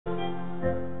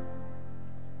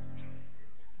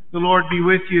The Lord be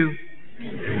with you.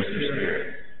 And with your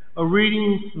spirit. A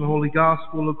reading from the Holy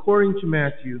Gospel according to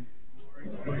Matthew.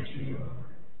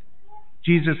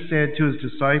 Jesus said to his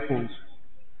disciples,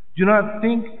 "Do not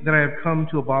think that I have come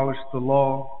to abolish the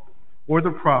law or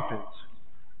the prophets.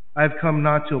 I have come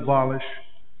not to abolish,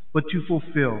 but to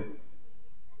fulfill.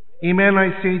 Amen,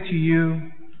 I say to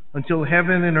you, until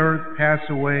heaven and earth pass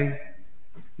away,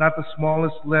 not the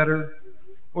smallest letter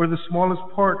or the smallest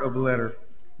part of a letter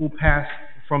will pass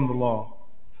from the law,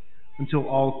 until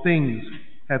all things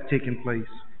have taken place.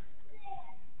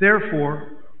 Therefore,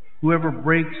 whoever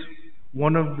breaks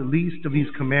one of the least of these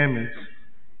commandments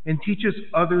and teaches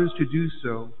others to do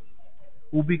so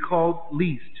will be called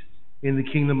least in the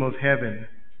kingdom of heaven.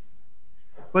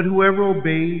 But whoever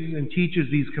obeys and teaches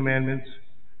these commandments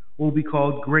will be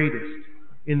called greatest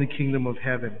in the kingdom of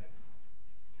heaven.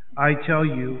 I tell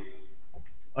you,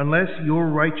 unless your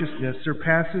righteousness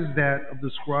surpasses that of the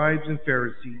scribes and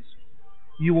Pharisees,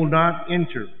 you will not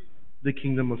enter the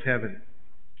kingdom of heaven.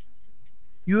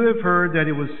 You have heard that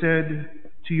it was said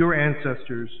to your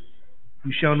ancestors,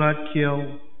 'You shall not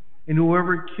kill, and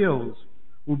whoever kills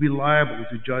will be liable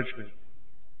to judgment.'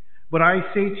 But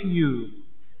I say to you,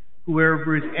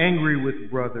 whoever is angry with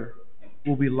brother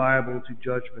will be liable to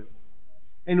judgment.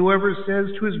 And whoever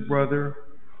says to his brother,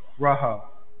 'Raha,'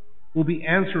 will be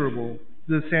answerable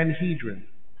to the Sanhedrin.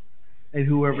 And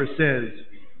whoever says,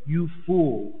 'You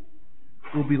fool,'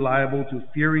 will be liable to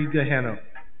fiery Gehenna.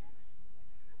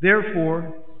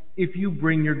 Therefore, if you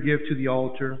bring your gift to the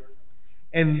altar,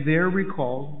 and there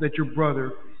recall that your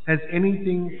brother has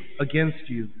anything against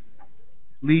you,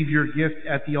 leave your gift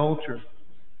at the altar.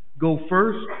 Go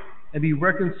first and be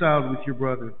reconciled with your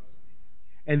brother,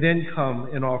 and then come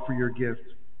and offer your gift.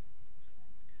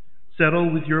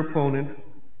 Settle with your opponent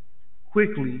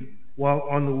quickly while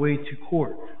on the way to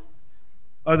court.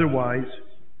 Otherwise,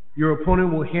 your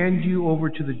opponent will hand you over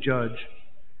to the judge,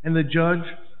 and the judge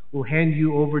will hand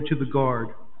you over to the guard,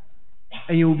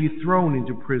 and you will be thrown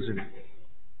into prison.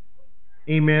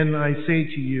 Amen, I say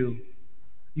to you,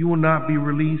 you will not be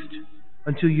released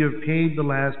until you have paid the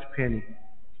last penny.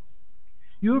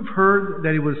 You have heard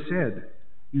that it was said,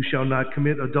 'You shall not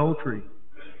commit adultery.'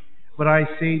 But I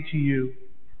say to you,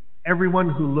 everyone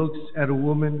who looks at a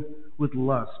woman with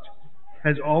lust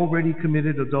has already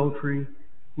committed adultery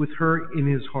with her in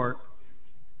his heart.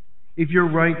 If your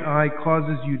right eye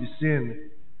causes you to sin,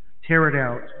 tear it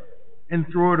out and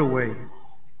throw it away.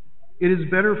 It is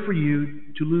better for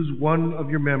you to lose one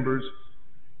of your members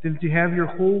than to have your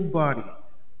whole body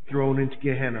thrown into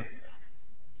Gehenna.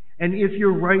 And if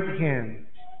your right hand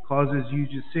causes you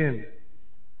to sin,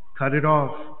 cut it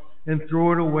off and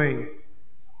throw it away.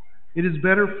 It is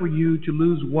better for you to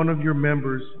lose one of your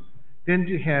members than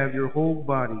to have your whole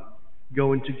body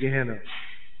go into Gehenna.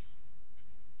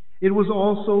 It was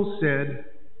also said,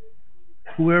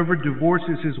 'Whoever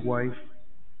divorces his wife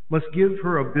must give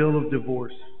her a bill of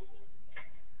divorce.'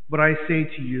 But I say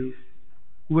to you,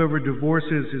 whoever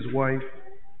divorces his wife,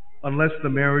 unless the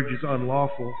marriage is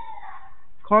unlawful,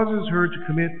 causes her to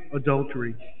commit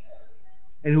adultery.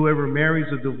 And whoever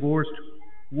marries a divorced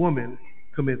woman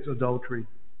commits adultery.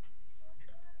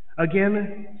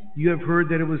 Again, you have heard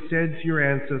that it was said to your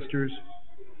ancestors,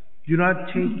 'Do not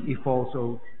take a false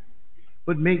oath,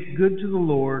 but make good to the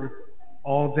Lord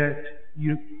all that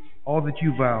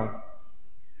you vow.'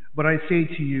 But I say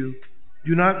to you,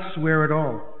 do not swear at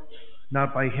all,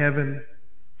 not by heaven,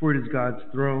 for it is God's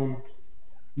throne,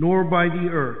 nor by the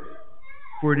earth,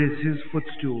 for it is his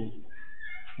footstool,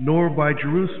 nor by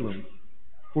Jerusalem,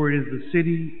 for it is the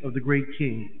city of the great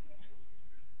King.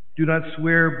 Do not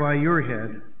swear by your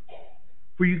head,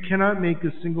 for you cannot make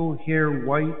a single hair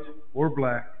white or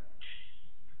black.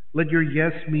 Let your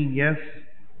yes mean yes,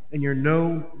 and your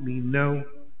no mean no.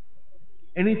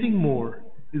 Anything more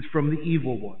is from the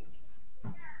evil one."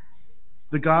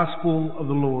 The Gospel of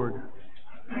the Lord.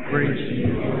 Praise to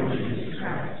you, Lord Jesus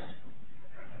Christ.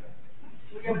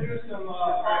 We're going to do some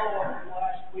follow-up from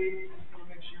last week. Just want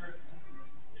to make sure.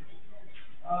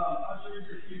 Ushers,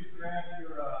 if you grab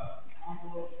your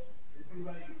envelope, if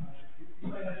anybody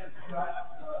has forgot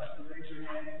to raise your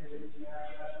hand and say what you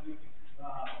asked last week,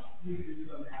 please do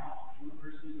so now. One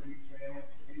person from each family.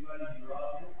 Anybody who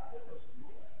draws it, I think that's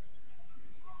cool.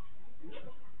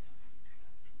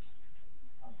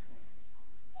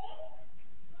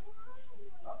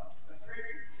 That's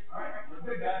great. All right, we're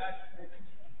good, guys.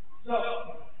 So,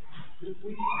 this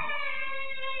week.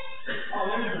 Oh,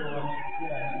 there's one.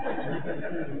 Yeah.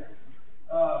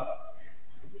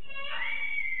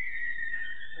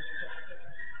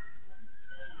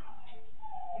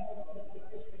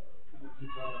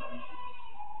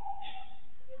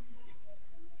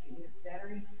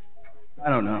 I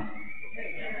don't know.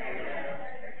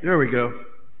 There we go.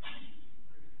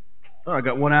 Oh, I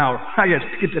got 1 hour. I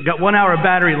got 1 hour of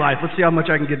battery life. Let's see how much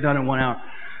I can get done in 1 hour.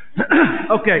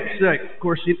 Okay, so of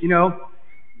course, you know,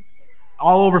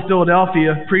 all over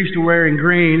Philadelphia, priests are wearing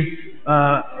green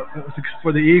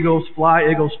for the Eagles fly.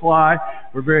 Eagles fly.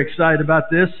 We're very excited about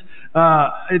this.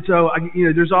 And so, you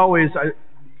know, there's always,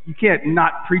 you can't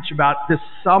not preach about this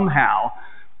somehow.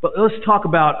 But let's talk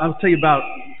about, I'll tell you about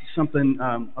something,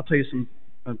 I'll tell you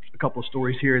a couple of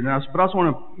stories here. And but I also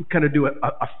want to kind of do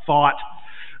a thought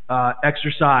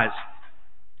exercise.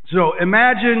 So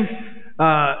imagine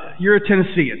you're a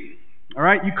Tennessean, all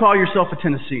right? You call yourself a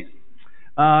Tennessean.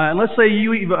 And let's say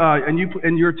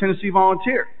you're a Tennessee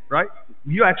Volunteer, right?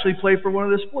 You actually play for one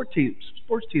of the sports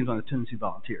teams on the Tennessee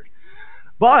Volunteers.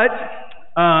 But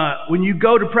when you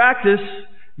go to practice,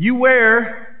 you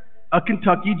wear a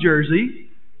Kentucky jersey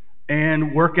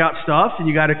and workout stuff, and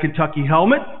you got a Kentucky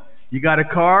helmet. You got a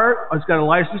car. It's got a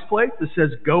license plate that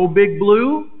says "Go Big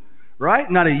Blue," right?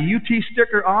 Not a UT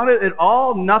sticker on it at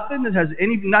all. Nothing that has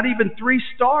not even 3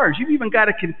 stars. You've even got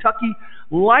a Kentucky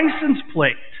license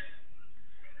plate.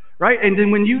 Right, and then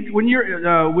when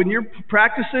you're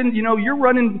practicing, you know, you're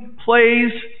running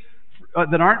plays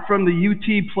that aren't from the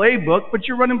UT playbook, but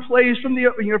you're running plays from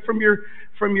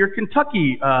from your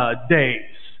Kentucky days.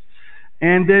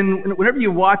 And then whenever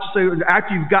you watch, so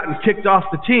after you've gotten kicked off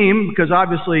the team, because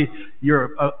obviously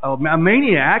you're a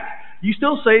maniac, you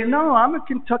still say, "No, I'm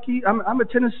a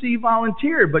Tennessee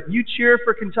Volunteer," but you cheer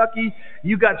for Kentucky.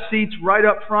 You got seats right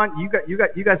up front. You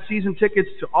got season tickets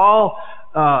to all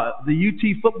the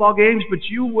UT football games, but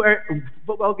you wear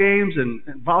football games and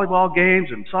volleyball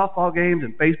games and softball games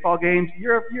and baseball games.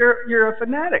 You're a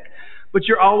fanatic, but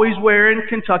you're always wearing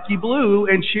Kentucky blue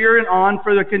and cheering on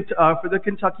for the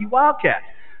Kentucky Wildcats.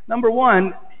 Number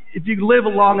one, if you live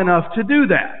long enough to do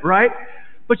that, right?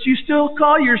 But you still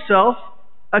call yourself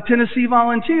a Tennessee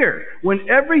Volunteer when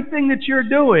everything that you're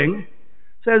doing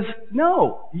says,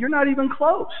 no, you're not even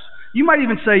close. You might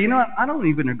even say, you know what, I don't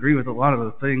even agree with a lot of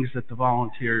the things that the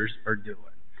Volunteers are doing.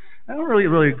 I don't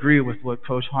really agree with what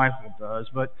Coach Heifel does,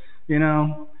 but, you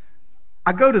know,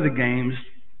 I go to the games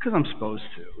because I'm supposed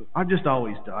to. I've just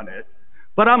always done it.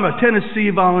 But I'm a Tennessee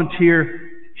Volunteer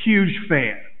huge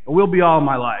fan. I will be all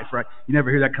my life, right? You never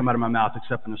hear that come out of my mouth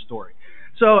except in a story.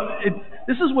 So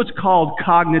this is what's called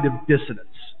cognitive dissonance,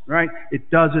 right? It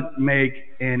doesn't make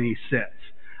any sense.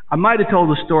 I might have told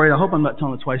the story. I hope I'm not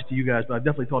telling it twice to you guys, but I've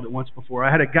definitely told it once before.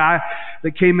 I had a fellow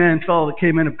that came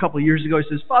in a couple of years ago. He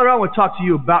says, "Father, I want to talk to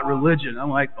you about religion." I'm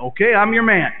like, "Okay, I'm your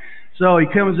man." So he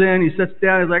comes in, he sits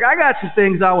down, he's like, "I got some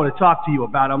things I want to talk to you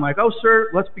about." I'm like, "Oh, sir,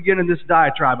 let's begin in this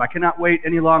diatribe. I cannot wait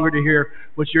any longer to hear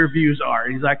what your views are."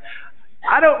 And he's like,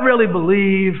 "I don't really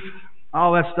believe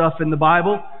all that stuff in the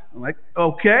Bible." I'm like,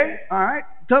 "Okay, all right.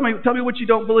 Tell me what you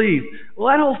don't believe." "Well,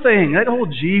 that whole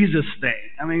Jesus thing.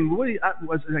 I mean, I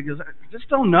just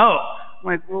don't know." I'm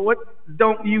like, "Well, what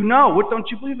don't you know? What don't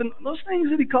you believe in? Those things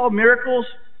that he called miracles,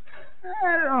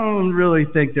 I don't really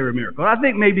think they were miracles. I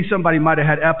think maybe somebody might have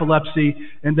had epilepsy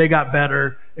and they got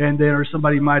better, and then or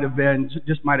somebody might have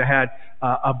had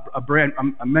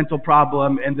a mental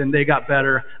problem and then they got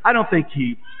better. I don't think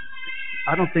he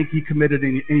committed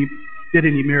did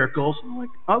any miracles." I'm like,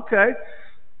 "Okay."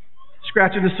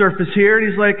 Scratching the surface here, and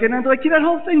he's like, and I'm like, that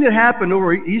whole thing that happened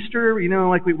over Easter, you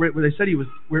know, like where they said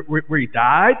where he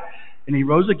died and he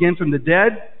rose again from the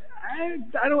dead.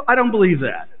 I don't believe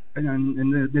that.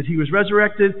 And that he was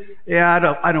resurrected.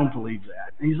 Yeah, I don't believe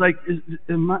that. And he's like,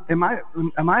 am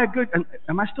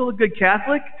I still a good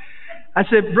Catholic? I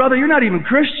said, "Brother, you're not even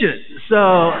Christian."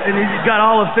 So, and he got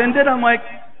all offended. I'm like,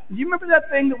 "Do you remember that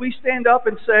thing that we stand up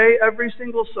and say every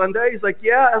single Sunday?" He's like,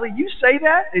 "Yeah." I was like, "You say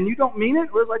that and you don't mean it?"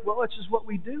 I was like, "Well, that's just what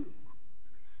we do,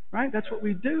 right? That's what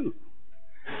we do.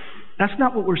 That's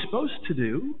not what we're supposed to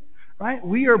do, right?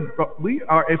 We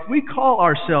are. If we call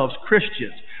ourselves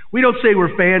Christians, we don't say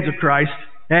we're fans of Christ.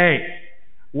 Hey,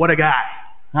 what a guy,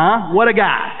 huh? What a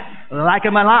guy. Like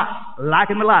him a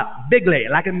lot. Bigly,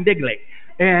 like him bigly,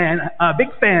 and a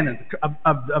big fan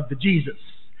of the Jesus.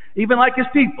 Even like his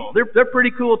people, they're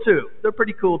pretty cool too. But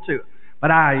he's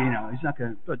not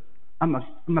going to. But I'm not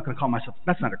going to call myself.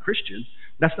 That's not a Christian.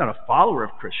 That's not a follower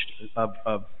of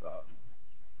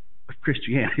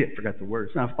Christianity. I forgot the word.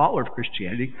 It's not a follower of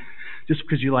Christianity. Just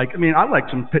because you like. I mean, I like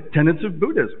some tenets of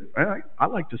Buddhism. Right? I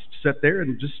like to sit there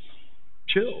and just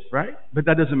chill, right? But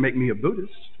that doesn't make me a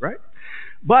Buddhist, right?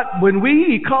 But when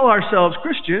we call ourselves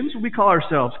Christians, we call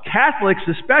ourselves Catholics,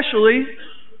 especially.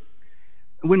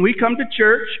 when we come to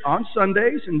church on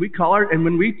Sundays and and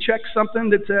when we check something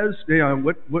that says,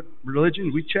 what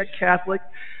religion, we check Catholic.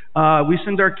 We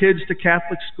send our kids to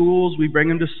Catholic schools. We bring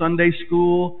them to Sunday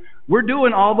school. We're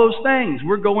doing all those things.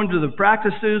 We're going to the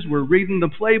practices. We're reading the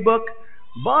playbook.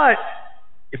 But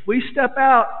if we step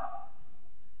out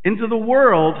into the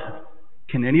world,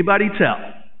 can anybody tell?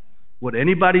 Would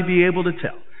anybody be able to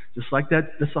tell? Just like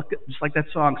that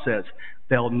song says,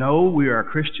 they'll know we are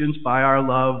Christians by our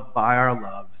love, by our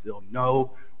love. They'll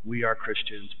know we are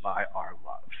Christians by our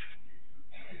love.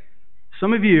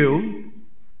 Some of you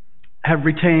have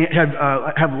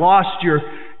lost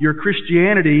your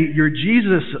Christianity, your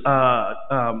Jesus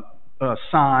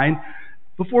sign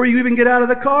before you even get out of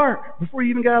the car, before you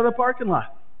even get out of the parking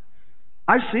lot.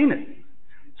 I've seen it.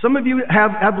 Some of you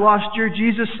have lost your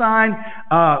Jesus sign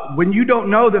when you don't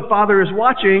know that Father is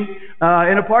watching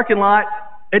in a parking lot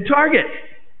at Target.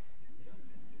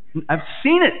 I've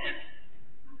seen it.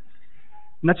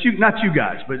 Not you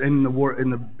guys, but in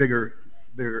the bigger.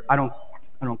 I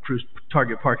don't cruise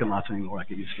Target parking lots anymore like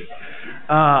I used to.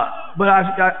 But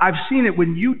I've seen it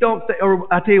when you don't.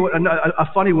 Or I'll tell you what. A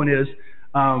funny one is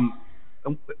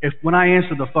when I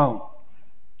answer the phone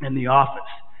in the office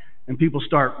and people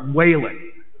start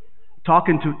wailing.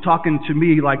 Talking to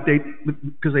me like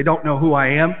because they don't know who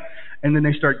I am, and then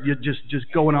they start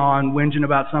just going on whinging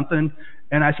about something,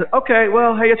 and I said, okay,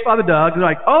 well, hey, it's Father Doug. They're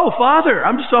like, oh, Father,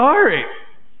 I'm sorry.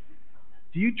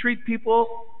 Do you treat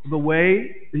people the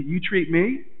way that you treat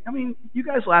me? I mean, you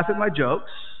guys laugh at my jokes.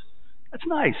 That's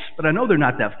nice, but I know they're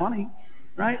not that funny,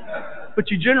 right? But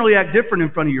you generally act different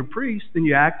in front of your priest than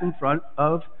you act in front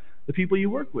of the people you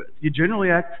work with. You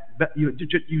generally act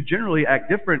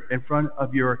different in front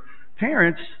of your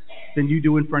parents than you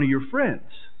do in front of your friends.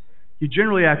 You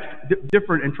generally act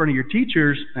different in front of your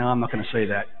teachers. Now, I'm not going to say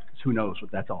that because who knows what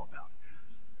that's all about.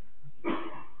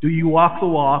 Do you walk the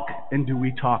walk and do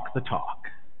we talk the talk?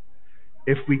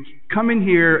 If we come in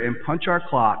here and punch our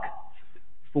clock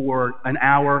for an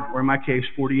hour, or in my case,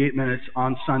 48 minutes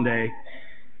on Sunday,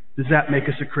 does that make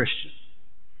us a Christian?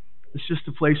 It's just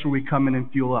a place where we come in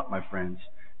and fuel up, my friends.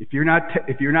 If you're not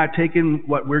taking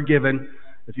what we're given,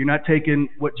 if you're not taking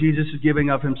what Jesus is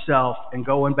giving of himself and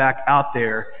going back out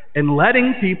there and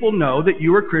letting people know that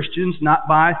you are Christians, not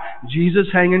by Jesus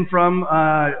hanging from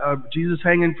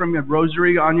a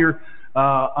rosary on your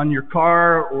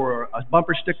car, or a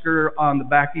bumper sticker on the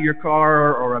back of your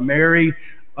car, or a Mary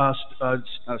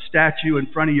statue in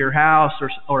front of your house,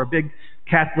 or a big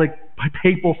Catholic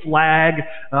papal flag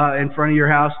in front of your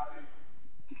house.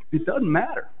 It doesn't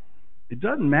matter. It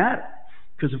doesn't matter.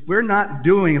 Because if we're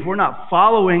not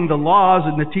following the laws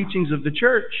and the teachings of the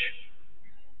church,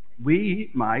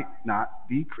 we might not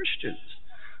be Christians.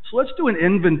 So let's do an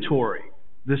inventory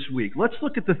this week. Let's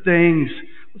look at the things.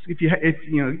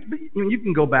 You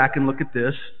can go back and look at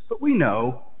this, but we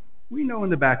know in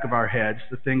the back of our heads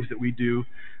the things that we do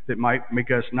that might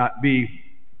make us not be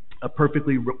a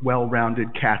perfectly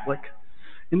well-rounded Catholic,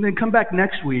 and then come back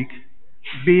next week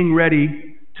being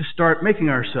ready to start making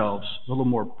ourselves a little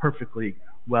more perfectly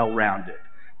well-rounded.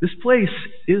 This place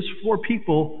is for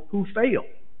people who fail.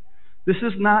 This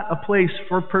is not a place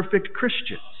for perfect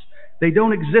Christians. They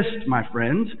don't exist, my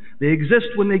friends. They exist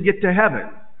when they get to heaven.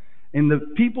 And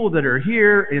the people that are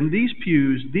here in these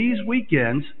pews these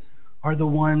weekends are the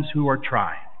ones who are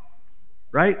trying,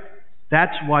 right?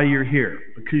 That's why you're here,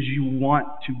 because you want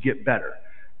to get better.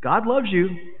 God loves you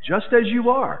just as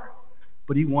you are,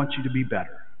 but he wants you to be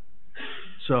better.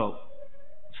 So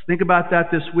think about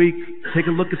that this week. Take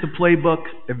a look at the playbook.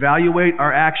 Evaluate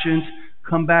our actions.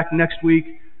 Come back next week.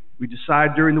 We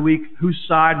decide during the week whose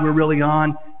side we're really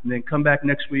on, and then come back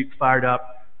next week fired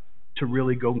up to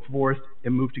really go forth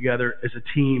and move together as a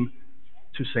team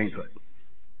to sainthood.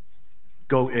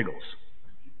 Go Eagles.